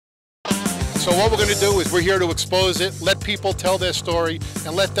So what we're going to do is we're here to expose it, let people tell their story,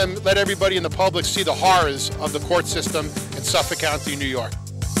 and let everybody in the public see the horrors of the court system in Suffolk County, New York.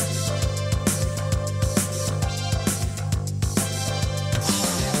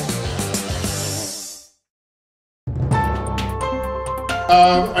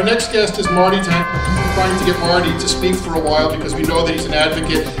 Our next guest is Marty Tankleff. We've been trying to get Marty to speak for a while because we know that he's an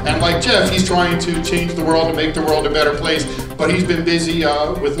advocate, and like Jeff, he's trying to change the world and make the world a better place, but he's been busy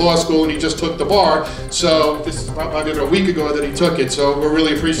with law school and he just took the bar, so this is probably a week ago that he took it, so we're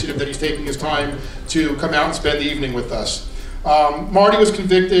really appreciative that he's taking his time to come out and spend the evening with us. Marty was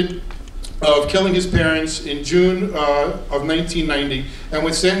convicted of killing his parents in June of 1990 and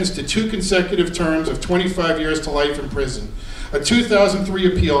was sentenced to 2 consecutive terms of 25 years to life in prison. A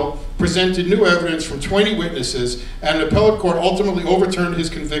 2003 appeal presented new evidence from 20 witnesses, and an appellate court ultimately overturned his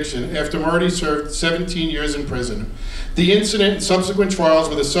conviction after Marty served 17 years in prison. The incident and subsequent trials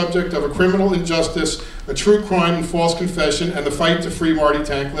were the subject of a criminal injustice, a true crime and false confession, and the fight to free Marty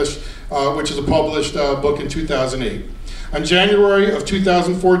Tankleff, which is a published book in 2008. In January of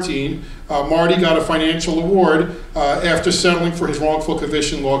 2014, Marty got a financial award after settling for his wrongful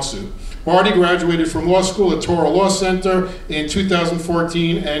conviction lawsuit. Marty graduated from law school at Touro Law Center in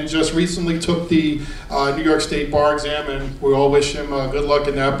 2014 and just recently took the New York State bar exam, and we all wish him good luck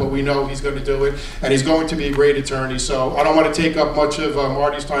in that, but we know he's going to do it, and he's going to be a great attorney. So I don't want to take up much of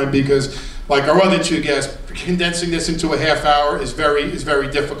Marty's time because, like our other 2 guests, condensing this into a half hour is very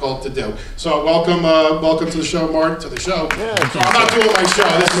difficult to do. So welcome to the show, Marty, to the show. Yeah, so I'm not doing my show.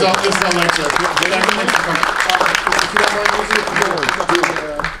 This is a lecture.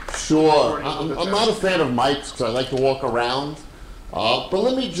 Sure. I'm not a fan of mics because I like to walk around. But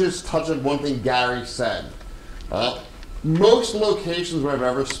let me just touch on one thing Gary said. Most locations where I've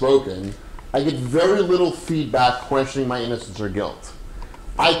ever spoken, I get very little feedback questioning my innocence or guilt.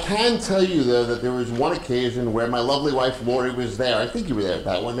 I can tell you, though, that there was one occasion where my lovely wife, Lori, was there. I think you were there at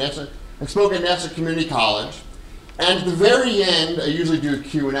that one. I spoke at Nassau Community College. And at the very end, I usually do a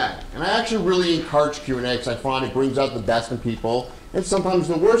Q&A. And I actually really encourage Q&A because I find it brings out the best in people and sometimes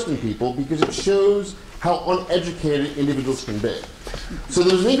the worst in people because it shows how uneducated individuals can be. So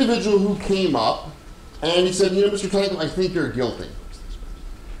there was an individual who came up and he said, you know, Mr. Tankleff, I think you're guilty.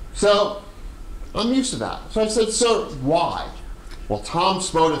 So I'm used to that. So I said, sir, why? Well, Tom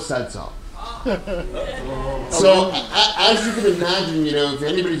Spoda said so. So, as you can imagine, you know, if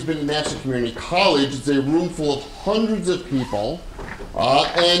anybody's been to Nassau Community College, it's a room full of hundreds of people,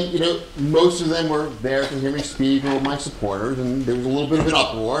 and, you know, most of them were there to hear me speak, or my supporters, and there was a little bit of an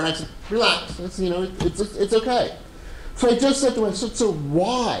uproar, and I said, relax, you know, it's okay. So I just said to him, so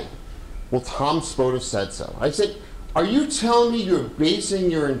why? Well, Tom Spoda said so. I said, are you telling me you're basing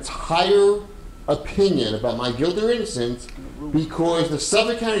your entire opinion about my guilt or innocence because the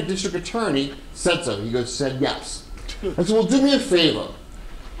Suffolk County District Attorney said so? He said yes. I said, well, do me a favor.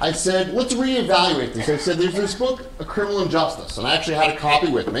 I said, let's reevaluate this. I said, there's this book, A Criminal Injustice, and I actually had a copy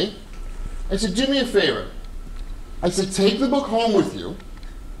with me. I said, do me a favor. I said, take the book home with you,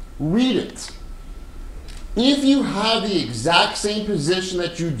 read it. If you have the exact same position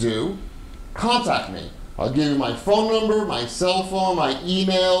that you do, contact me. I'll give you my phone number, my cell phone, my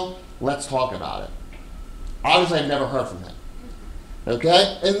email. Let's talk about it. Obviously, I've never heard from him.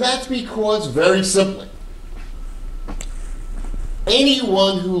 Okay? And that's because, very simply,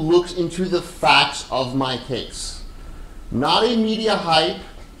 anyone who looks into the facts of my case, not a media hype,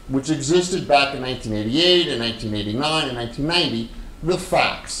 which existed back in 1988 and 1989 and 1990, the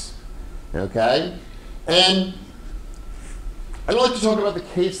facts. Okay? And I don't like to talk about the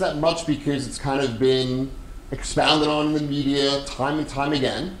case that much because it's kind of been expounded on in the media time and time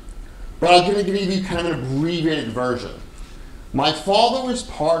again. But I'm going to give you kind of an abbreviated version. My father was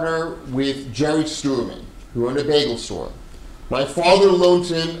partner with Jerry Stuerman, who owned a bagel store. My father loaned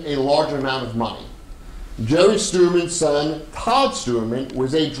him a large amount of money. Jerry Stuerman's son, Todd Stuerman,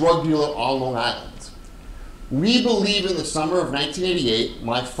 was a drug dealer on Long Island. We believe in the summer of 1988,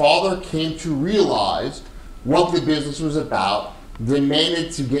 my father came to realize what the business was about,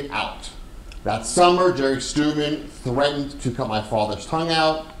 demanded to get out. That summer, Jerry Stuerman threatened to cut my father's tongue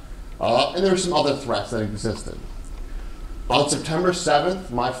out, and there were some other threats that existed. On September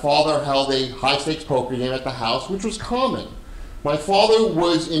 7th, my father held a high-stakes poker game at the house, which was common. My father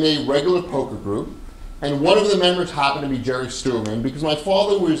was in a regular poker group, and one of the members happened to be Jerry Stuerman, because my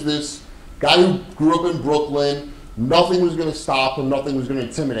father was this guy who grew up in Brooklyn. Nothing was going to stop him, nothing was going to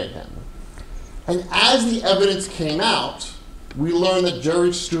intimidate him. And as the evidence came out, we learned that Jerry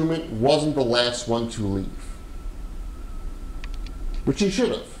Stuerman wasn't the last one to leave, which he should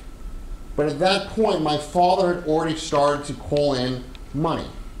have. But at that point, my father had already started to call in money.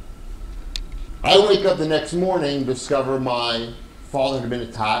 I wake up the next morning, discover my father had been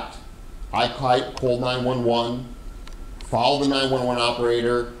attacked. I called 911, followed the 911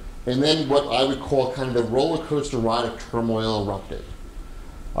 operator, and then what I would call kind of the roller coaster ride of turmoil erupted.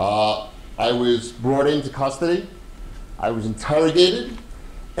 I was brought into custody. I was interrogated.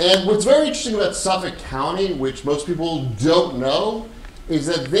 And what's very interesting about Suffolk County, which most people don't know, is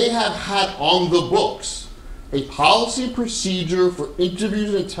that they have had on the books a policy and procedure for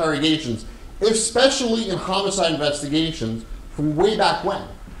interviews and interrogations, especially in homicide investigations, from way back when.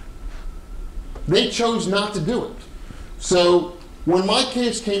 They chose not to do it. So when my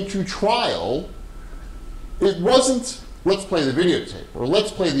case came to trial, it wasn't, let's play the videotape, or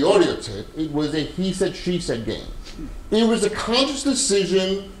let's play the audio tape. It was a he said, she said game. It was a conscious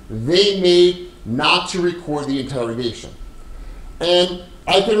decision they made not to record the interrogation. And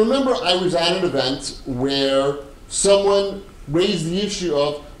I can remember I was at an event where someone raised the issue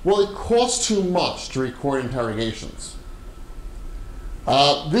of, well, it costs too much to record interrogations.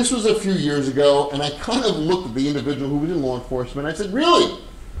 This was a few years ago, and I kind of looked at the individual who was in law enforcement. I said, really?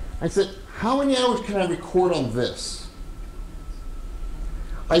 I said, how many hours can I record on this?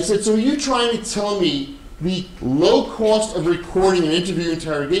 I said, so are you trying to tell me the low cost of recording an interview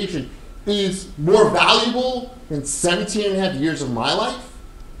interrogation is more valuable than 17 and a half years of my life?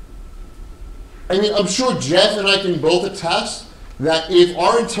 I mean, I'm sure Jeff and I can both attest that if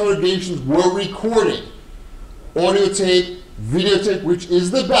our interrogations were recorded, audio tape, videotape, which is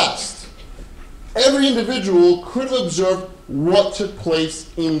the best, every individual could have observed what took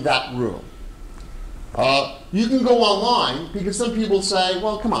place in that room. You can go online, because some people say,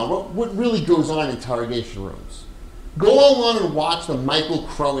 well, come on, what really goes on in interrogation rooms? Go online and watch the Michael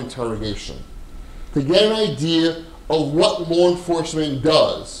Crow interrogation to get an idea of what law enforcement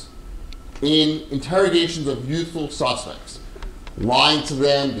does in interrogations of youthful suspects. Lying to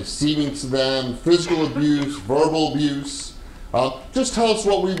them, deceiving to them, physical abuse, verbal abuse. Just tell us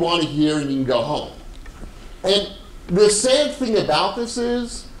what we want to hear and you can go home. And the sad thing about this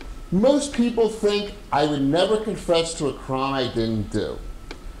is, most people think I would never confess to a crime I didn't do.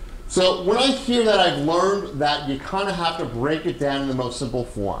 So when I hear that, I've learned that you kind of have to break it down in the most simple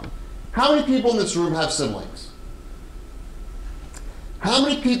form. How many people in this room have siblings? How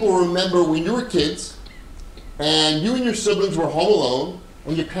many people remember when you were kids and you and your siblings were home alone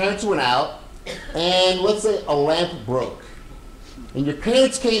and your parents went out and let's say a lamp broke? And your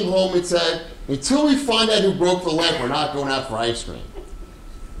parents came home and said, until we find out who broke the lamp, we're not going out for ice cream.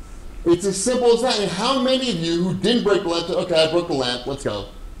 It's as simple as that. And how many of you who didn't break the lamp said, okay, I broke the lamp, let's go?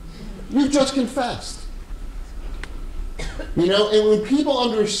 You've just confessed. You know, and when people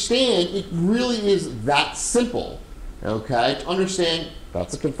understand, it really is that simple. Okay, to understand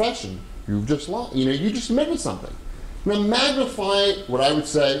that's a confession. You've just lied. You know, you just admitted something. Now magnify what I would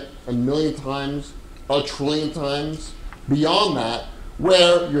say 1,000,000 times, 1,000,000,000,000 times beyond that,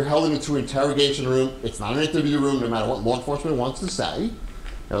 where you're held into an interrogation room. It's not an interview room, no matter what law enforcement wants to say.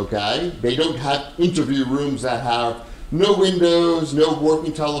 Okay, they don't have interview rooms that have no windows, no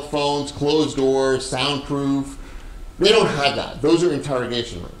working telephones, closed doors, soundproof. They don't have that. Those are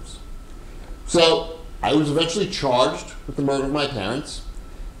interrogation rooms. So I was eventually charged with the murder of my parents,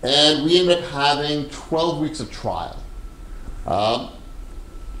 and we ended up having 12 weeks of trial.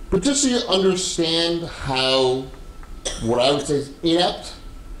 But just so you understand how, what I would say is inept,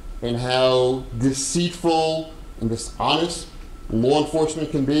 and how deceitful and dishonest law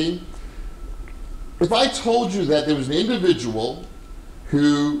enforcement can be, if I told you that there was an individual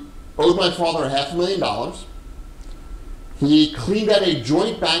who owed my father $500,000, he cleaned out a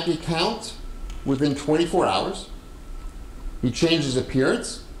joint bank account within 24 hours, he changed his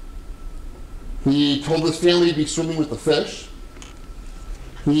appearance, he told his family he'd be swimming with the fish,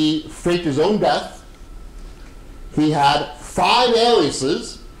 he faked his own death, he had 5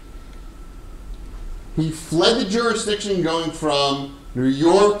 aliases, he fled the jurisdiction going from New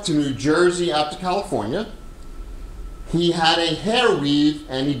York to New Jersey out to California, he had a hair weave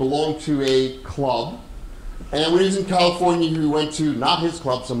and he belonged to a club, and when he was in California he went to, not his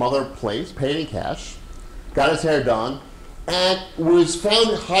club, some other place, paid in cash, got his hair done, and was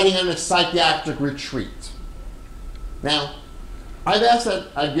found hiding in a psychiatric retreat. Now, I've asked that,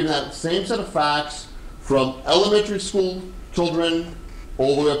 I've given that same set of facts from elementary school children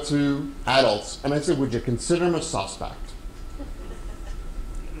all the way up to adults, and I said, would you consider him a suspect?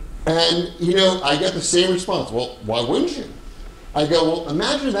 And, you know, I get the same response, well, why wouldn't you? I go, well,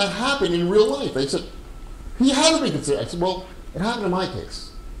 imagine that happened in real life. They said, he had to be considered. I said, well, it happened in my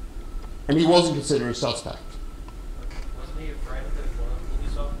case. And he wasn't considered a suspect. Wasn't he a friend of one of the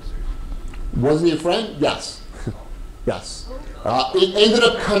police officers? Wasn't he a friend? Yes. Yes. It ended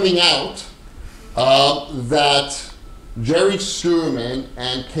up coming out that Jerry Stuerman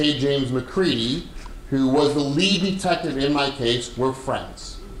and K. James McCready, who was the lead detective in my case, were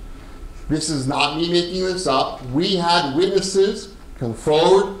friends. This is not me making this up. We had witnesses come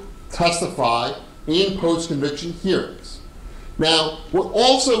forward, testify in post-conviction hearings. Now, what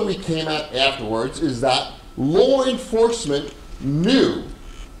also we came at afterwards is that law enforcement knew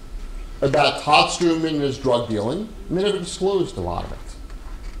about Todd Stuerman and his drug dealing, and they never disclosed a lot of it.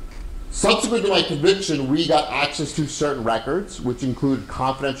 Subsequent to my conviction, we got access to certain records, which included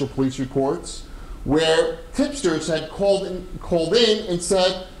confidential police reports, where tipsters had called in and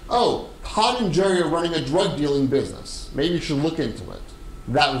said, oh, Todd and Jerry are running a drug dealing business. Maybe you should look into it.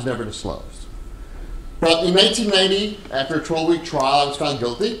 That was never disclosed. But in 1990, after a 12-week trial, I was found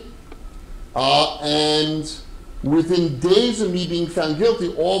guilty. And within days of me being found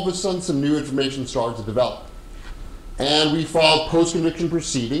guilty, all of a sudden some new information started to develop. And we filed post-conviction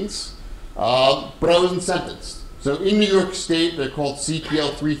proceedings, but I wasn't sentenced. So in New York State, they're called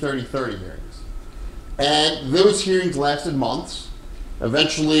CPL 330-30 hearings. And those hearings lasted months.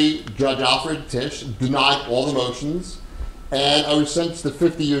 Eventually, Judge Alfred Tisch denied all the motions, and I was sentenced to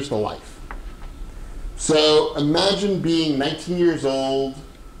 50 years to life. So imagine being 19 years old,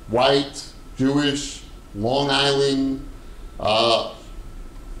 white, Jewish, Long Island,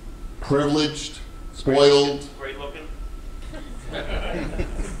 privileged, spoiled. Great looking.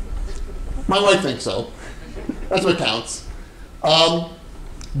 My wife thinks so. That's what counts.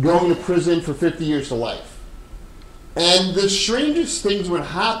 Going to prison for 50 years to life. And the strangest things would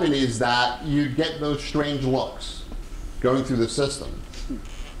happen is that you'd get those strange looks going through the system.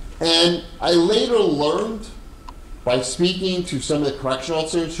 And I later learned by speaking to some of the correctional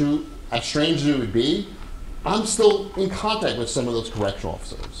officers who, as strange as it would be, I'm still in contact with some of those correctional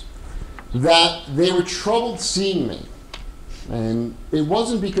officers, that they were troubled seeing me. And it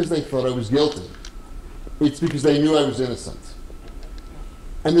wasn't because they thought I was guilty. It's because they knew I was innocent.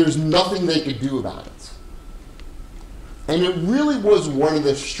 And there was nothing they could do about it. And it really was one of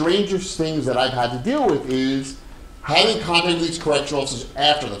the strangest things that I've had to deal with is having contact with these correctional officers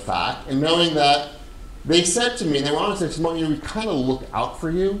after the fact and knowing that they said to me, and they were honest, they said, "Marty, we kind of look out for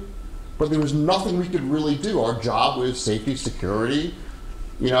you, but there was nothing we could really do. Our job was safety, security.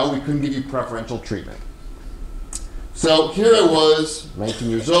 You know, we couldn't give you preferential treatment." So here I was, 19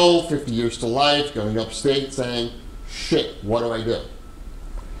 years old, 50 years to life, going upstate saying, shit, what do I do?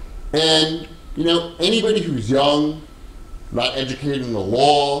 And, you know, anybody who's young, not educated in the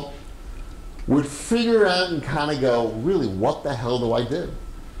law, would figure out and kind of go, really, what the hell do I do?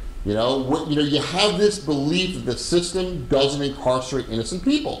 You know, you have this belief that the system doesn't incarcerate innocent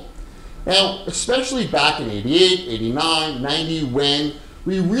people. Now, especially back in 88, 89, 90, when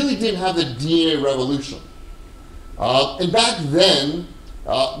we really didn't have the DNA revolution. And back then,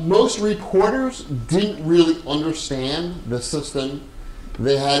 most reporters didn't really understand the system.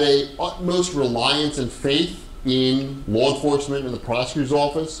 They had a utmost reliance and faith in law enforcement and the prosecutor's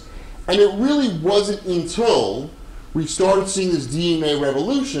office. And it really wasn't until we started seeing this DNA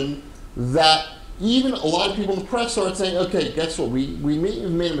revolution that even a lot of people in the press started saying, okay, guess what, we may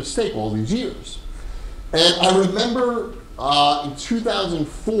have made a mistake all these years. And I remember in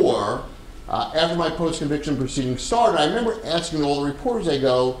 2004, after my post-conviction proceedings started, I remember asking all the reporters, I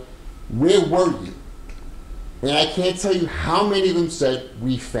go, where were you? And I can't tell you how many of them said,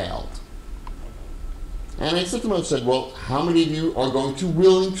 we failed. And I said to them, I said, well, how many of you are going to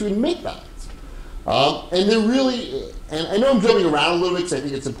willing to admit that? And they're really, and I know I'm jumping around a little bit because I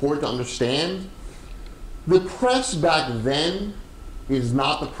think it's important to understand, the press back then is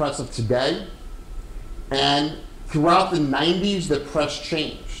not the press of today. And throughout the 90s, the press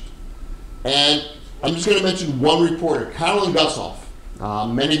changed. And I'm just going to mention one reporter, Carolyn Gussoff.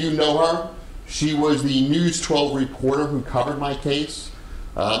 Many of you know her. She was the News 12 reporter who covered my case.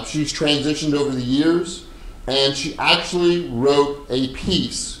 She's transitioned over the years, and she actually wrote a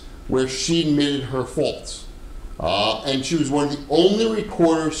piece where she admitted her faults. And she was one of the only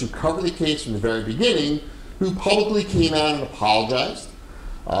reporters who covered the case from the very beginning who publicly came out and apologized,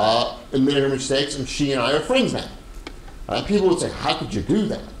 admitted her mistakes, and she and I are friends now. People would say, how could you do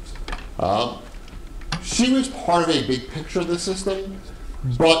that? She was part of a big picture of the system,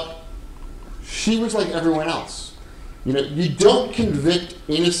 but she was like everyone else. You know, you don't convict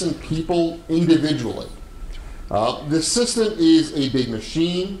innocent people individually. The system is a big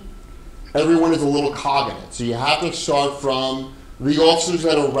machine. Everyone is a little cog in it. So you have to start from the officers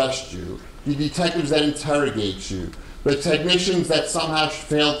that arrest you, the detectives that interrogate you, the technicians that somehow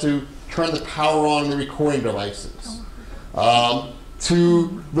fail to turn the power on the recording devices,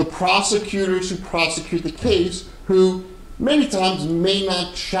 to the prosecutors who prosecute the case who, many times may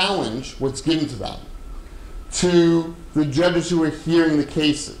not challenge what's given to them, to the judges who are hearing the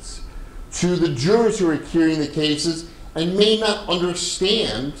cases, to the jurors who are hearing the cases, and may not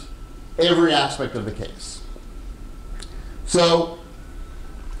understand every aspect of the case. So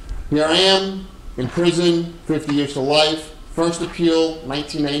here I am in prison, 50 years to life, first appeal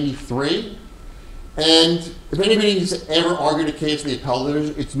 1993, and if anybody has ever argued a case in the appellate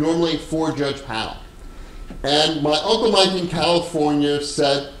division, it's normally a 4-judge panel. And my Uncle Mike in California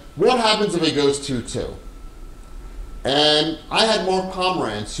said, what happens if it goes 2-2? And I had Mark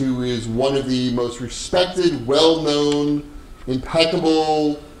Pomerantz, who is one of the most respected, well-known,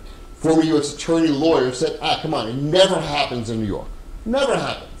 impeccable former U.S. attorney lawyers, said, come on, it never happens in New York. Never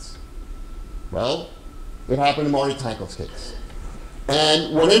happens. Well, it happened in Marty Tankleff's case.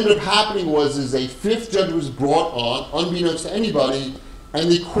 And what ended up happening was a 5th judge was brought on, unbeknownst to anybody, and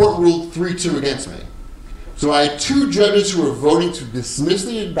the court ruled 3-2 against me. So I had 2 judges who were voting to dismiss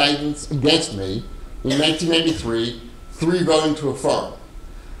the indictments against me in 1993, 3 voting to affirm.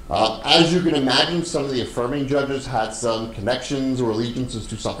 As you can imagine, some of the affirming judges had some connections or allegiances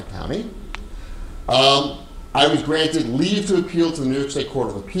to Suffolk County. I was granted leave to appeal to the New York State Court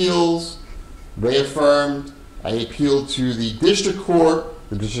of Appeals. They affirmed. I appealed to the district court.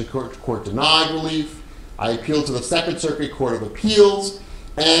 The district court denied relief. I appealed to the Second Circuit Court of Appeals.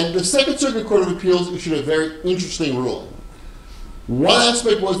 And the Second Circuit Court of Appeals issued a very interesting ruling. One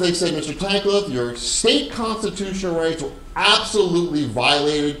aspect was they said, Mr. Tankleff, your state constitutional rights were absolutely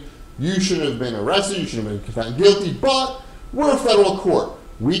violated. You shouldn't have been arrested. You should have been found guilty. But we're a federal court.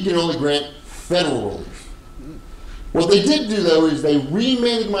 We can only grant federal relief. What they did do, though, is they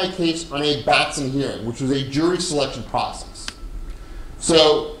remanded my case on a Batson hearing, which was a jury selection process.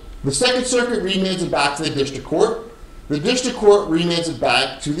 So the Second Circuit remands it back to the district court. The district court remands it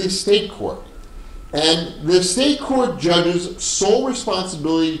back to the state court. And the state court judge's sole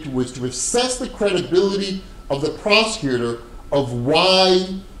responsibility was to assess the credibility of the prosecutor of why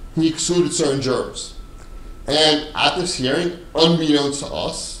he excluded certain jurors. And at this hearing, unbeknownst to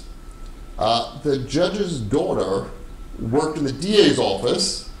us, the judge's daughter worked in the DA's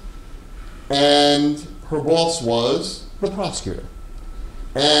office, and her boss was the prosecutor.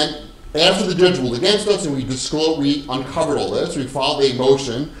 And after the judge ruled against us and we uncovered all this, we filed a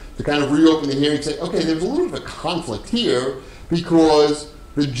motion to kind of reopen the hearing and say, okay, there's a little bit of a conflict here because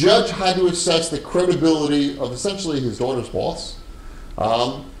the judge had to assess the credibility of essentially his daughter's boss.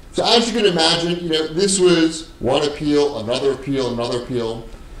 So as you can imagine, this was one appeal, another appeal, another appeal.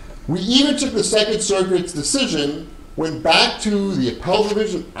 We even took the Second Circuit's decision, went back to the appellate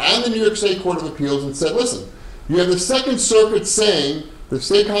division and the New York State Court of Appeals and said, listen, you have the Second Circuit saying the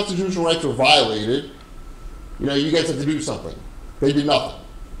state constitutional rights were violated. You guys have to do something. They did nothing.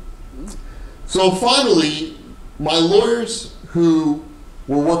 So finally, my lawyers who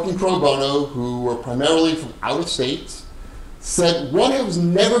were working pro bono, who were primarily from out of state, said what has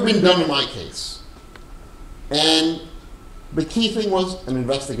never been done in my case. And the key thing was an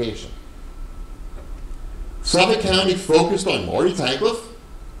investigation. Suffolk County focused on Marty Tankleff,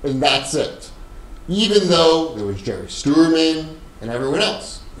 and that's it. Even though there was Jerry Stuerman and everyone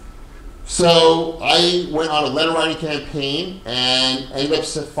else. So I went on a letter writing campaign and ended up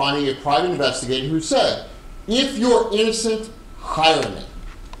finding a private investigator who said, if you're innocent, hire me.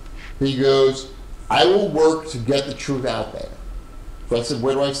 He goes, I will work to get the truth out there. So I said,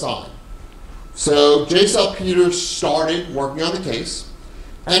 where do I sign? So J. Salpeter started working on the case,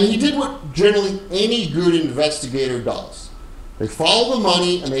 and he did what generally any good investigator does. They follow the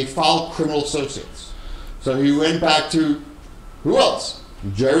money and they follow criminal associates. So he went back to, who else?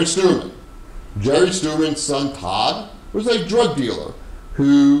 Jerry Stuerman. Jerry Stuerman's son Todd was a drug dealer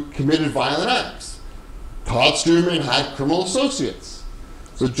who committed violent acts. Todd Stuerman had criminal associates.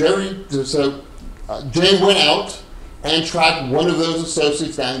 So Jay went out and tracked one of those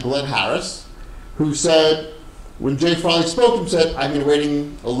associates down, Glenn Harris, who said, when Jay finally spoke to him, said, I've been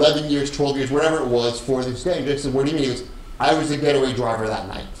waiting 11 years, 12 years, whatever it was, for this day. And Jay said, what do you mean? He goes, I was a getaway driver that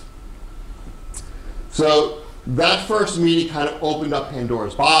night. So that first meeting kind of opened up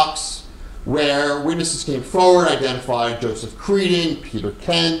Pandora's box, where witnesses came forward, identified Joseph Creedon, Peter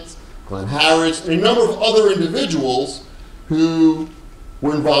Kent, Glenn Harris, and a number of other individuals who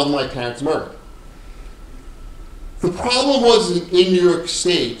were involved in my parents' murder. The problem was in New York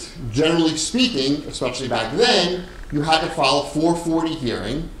State, generally speaking, especially back then, you had to file a 440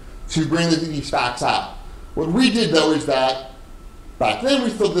 hearing to bring these facts out. What we did, though, is that back then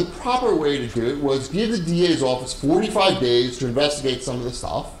we thought the proper way to do it was give the DA's office 45 days to investigate some of the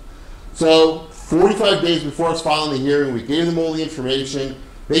stuff. So 45 days before us filing the hearing, we gave them all the information.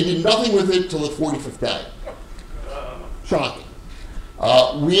 They did nothing with it till the 45th day. shocking.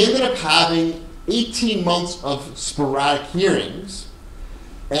 We ended up having 18 months of sporadic hearings,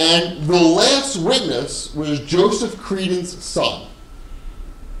 and the last witness was Joseph Creedon's son,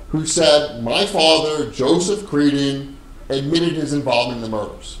 who said, my father, Joseph Creedon, admitted his involvement in the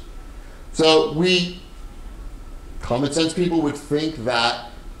murders. So common sense people would think that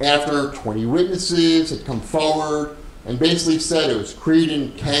after 20 witnesses had come forward and basically said it was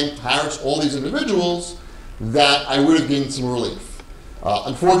Creedon, Kent, Harris, all these individuals, that I would have gained some relief.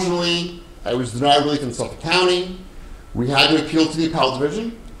 Unfortunately, I was denied relief in Suffolk County. We had to appeal to the appellate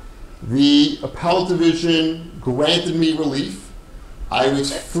division. The appellate division granted me relief. I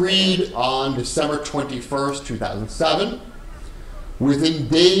was freed on December 21st, 2007. Within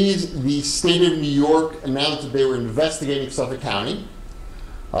days, the state of New York announced that they were investigating Suffolk County.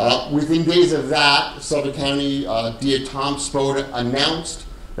 Within days of that, Suffolk County DA Tom Spoda announced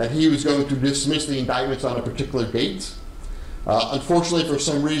that he was going to dismiss the indictments on a particular date. Unfortunately, for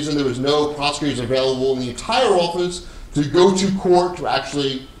some reason, there was no prosecutors available in the entire office to go to court to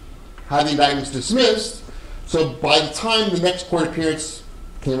actually have the indictments dismissed. So by the time the next court appearance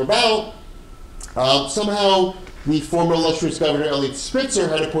came about, somehow the former illustrious Governor Elliot Spitzer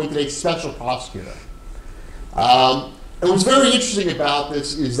had appointed a special prosecutor. And what's very interesting about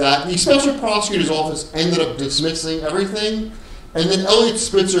this is that the special prosecutor's office ended up dismissing everything, and then Elliot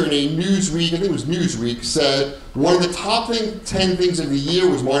Spitzer in a Newsweek, I think it was Newsweek, said one of the top 10 things of the year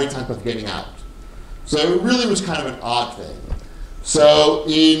was Marty Tankleff getting out. So it really was kind of an odd thing. So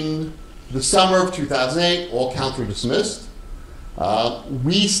in the summer of 2008, all counts were dismissed.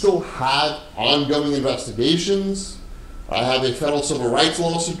 We still have ongoing investigations. I have a federal civil rights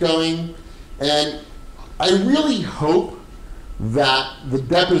lawsuit going, and I really hope that the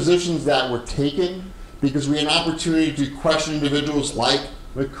depositions that were taken, because we had an opportunity to question individuals like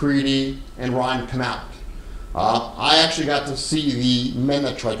McCready and Ryan come out. I actually got to see the men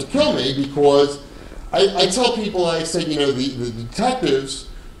that tried to kill me, because I tell people, I said, you know, the detectives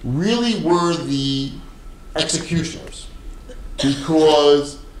really were the executioners,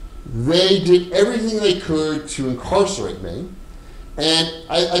 because they did everything they could to incarcerate me. And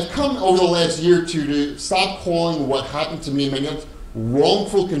I've come over the last year or two to stop calling what happened to me and many others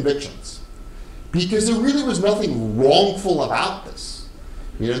wrongful convictions, because there really was nothing wrongful about this.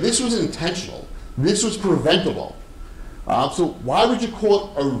 You know, this was intentional. This was preventable. So why would you call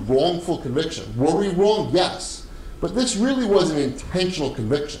it a wrongful conviction? Were we wrong? Yes. But this really was an intentional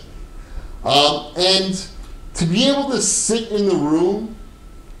conviction. And to be able to sit in the room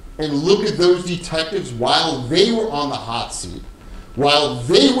and look at those detectives while they were on the hot seat, while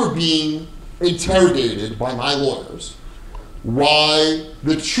they were being interrogated by my lawyers, why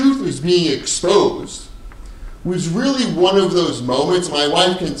the truth was being exposed, was really one of those moments, my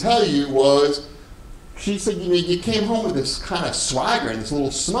wife can tell you, was, she said, you know, you came home with this kind of swagger and this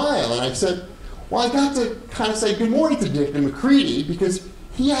little smile. And I said, well, I got to kind of say good morning to Dick and McCready, because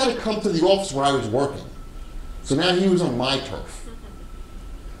he had to come to the office where I was working. So now he was on my turf.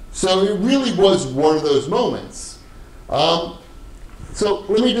 So it really was one of those moments. So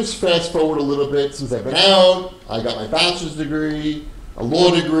let me just fast forward a little bit. Since I've been out, I got my bachelor's degree, a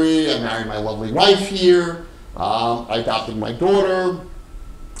law degree, I married my lovely wife here, I adopted my daughter.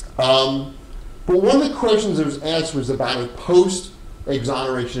 But one of the questions that was asked was about a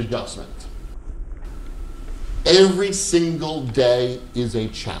post-exoneration adjustment. Every single day is a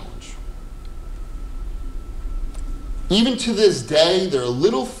challenge. Even to this day, there are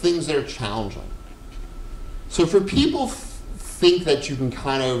little things that are challenging. So for people think that you can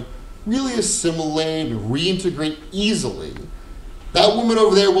kind of really assimilate and reintegrate easily, that woman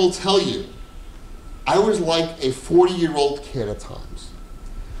over there will tell you, I was like a 40-year-old kid at times.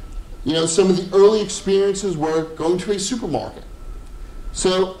 You know, some of the early experiences were going to a supermarket.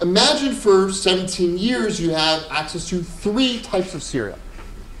 So imagine for 17 years you have access to 3 types of cereal.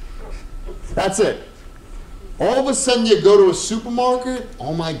 That's it. All of a sudden you go to a supermarket,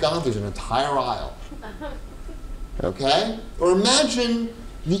 oh my God, there's an entire aisle. Okay? Or imagine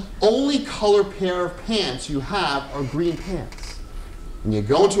the only color pair of pants you have are green pants. And you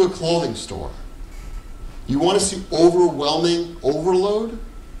go into a clothing store. You want to see overwhelming overload?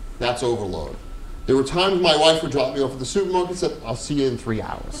 That's overload. There were times my wife would drop me off at the supermarket and said, I'll see you in 3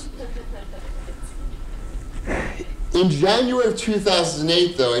 hours. In January of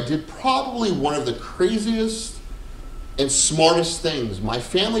 2008, though, I did probably one of the craziest and smartest things. My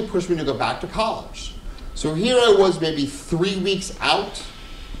family pushed me to go back to college. So here I was maybe 3 weeks out,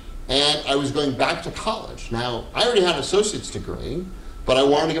 and I was going back to college. Now, I already had an associate's degree, but I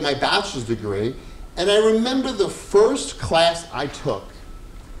wanted to get my bachelor's degree. And I remember the first class I took,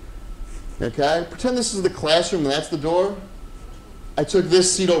 Okay? Pretend this is the classroom and that's the door. I took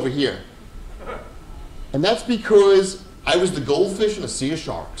this seat over here. And that's because I was the goldfish in a sea of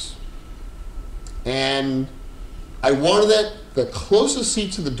sharks. And I wanted the closest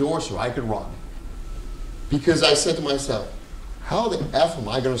seat to the door so I could run. Because I said to myself, how the F am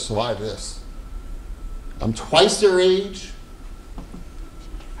I going to survive this? I'm twice their age.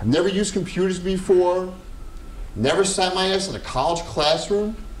 I've never used computers before. Never sat my ass in a college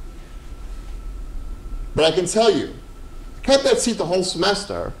classroom. But I can tell you, I kept that seat the whole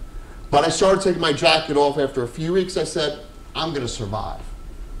semester, but I started taking my jacket off after a few weeks. I said, I'm going to survive.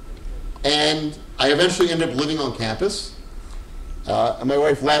 And I eventually ended up living on campus. And my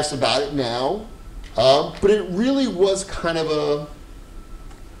wife laughs about it now. But it really was kind of a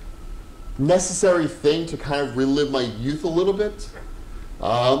necessary thing to kind of relive my youth a little bit.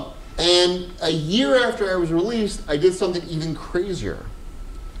 And a year after I was released, I did something even crazier.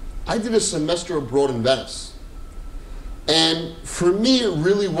 I did a semester abroad in Venice. And for me, it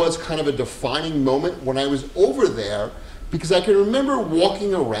really was kind of a defining moment when I was over there, because I can remember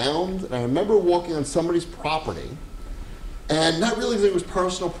walking around, and I remember walking on somebody's property, and not realizing it was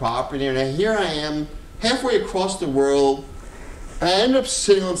personal property, and here I am, halfway across the world, and I end up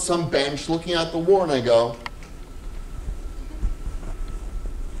sitting on some bench looking out the war, and I go,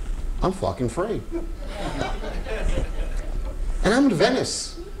 I'm fucking free. And I'm in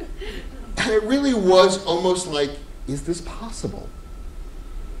Venice. And it really was almost like, is this possible?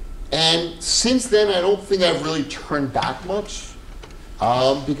 And since then, I don't think I've really turned back much,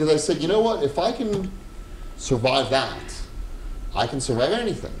 because I said, you know what, if I can survive that, I can survive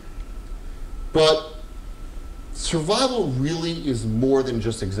anything. But survival really is more than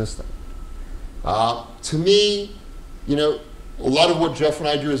just existing. To me, you know, a lot of what Jeff and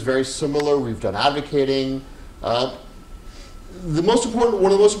I do is very similar. We've done advocating. One of the most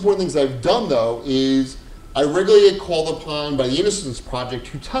important things I've done, though, is I regularly get called upon by the Innocence Project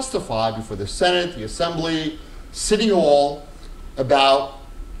to testify before the Senate, the Assembly, City Hall about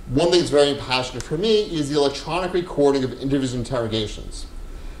one thing that's very passionate for me is the electronic recording of individual interrogations.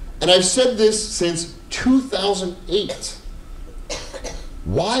 And I've said this since 2008.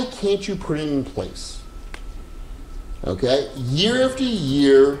 Why can't you put it in place? Okay, year after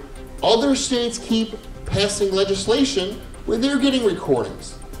year, other states keep passing legislation where they're getting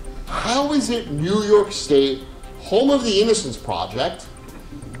recordings. How is it New York State, home of the Innocence Project,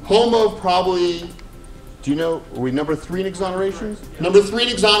 home of probably, do you know, are we number 3 in exonerations? Number 3 in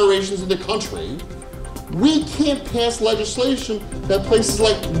exonerations in the country. We can't pass legislation that places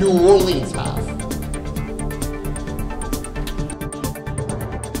like New Orleans have.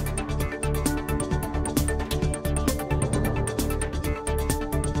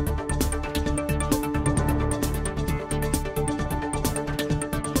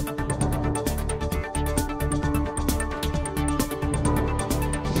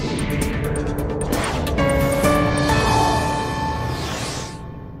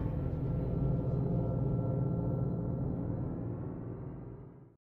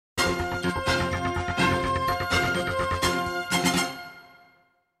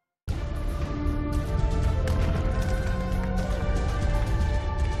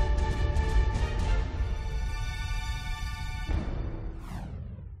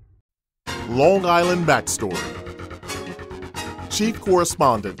 Long Island Backstory. Chief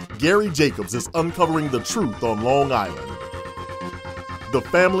Correspondent Gary Jacobs is uncovering the truth on Long Island. The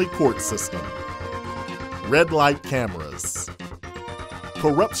family court system. Red light cameras.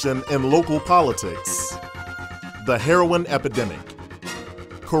 Corruption in local politics. The heroin epidemic.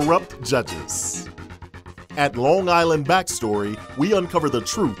 Corrupt judges. At Long Island Backstory, we uncover the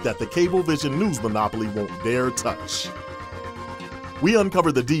truth that the Cablevision news monopoly won't dare touch. We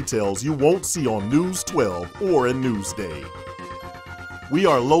uncover the details you won't see on News 12 or in Newsday. We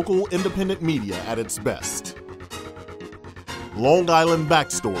are local independent media at its best. Long Island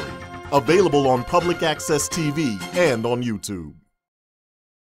Backstory, available on Public Access TV and on YouTube.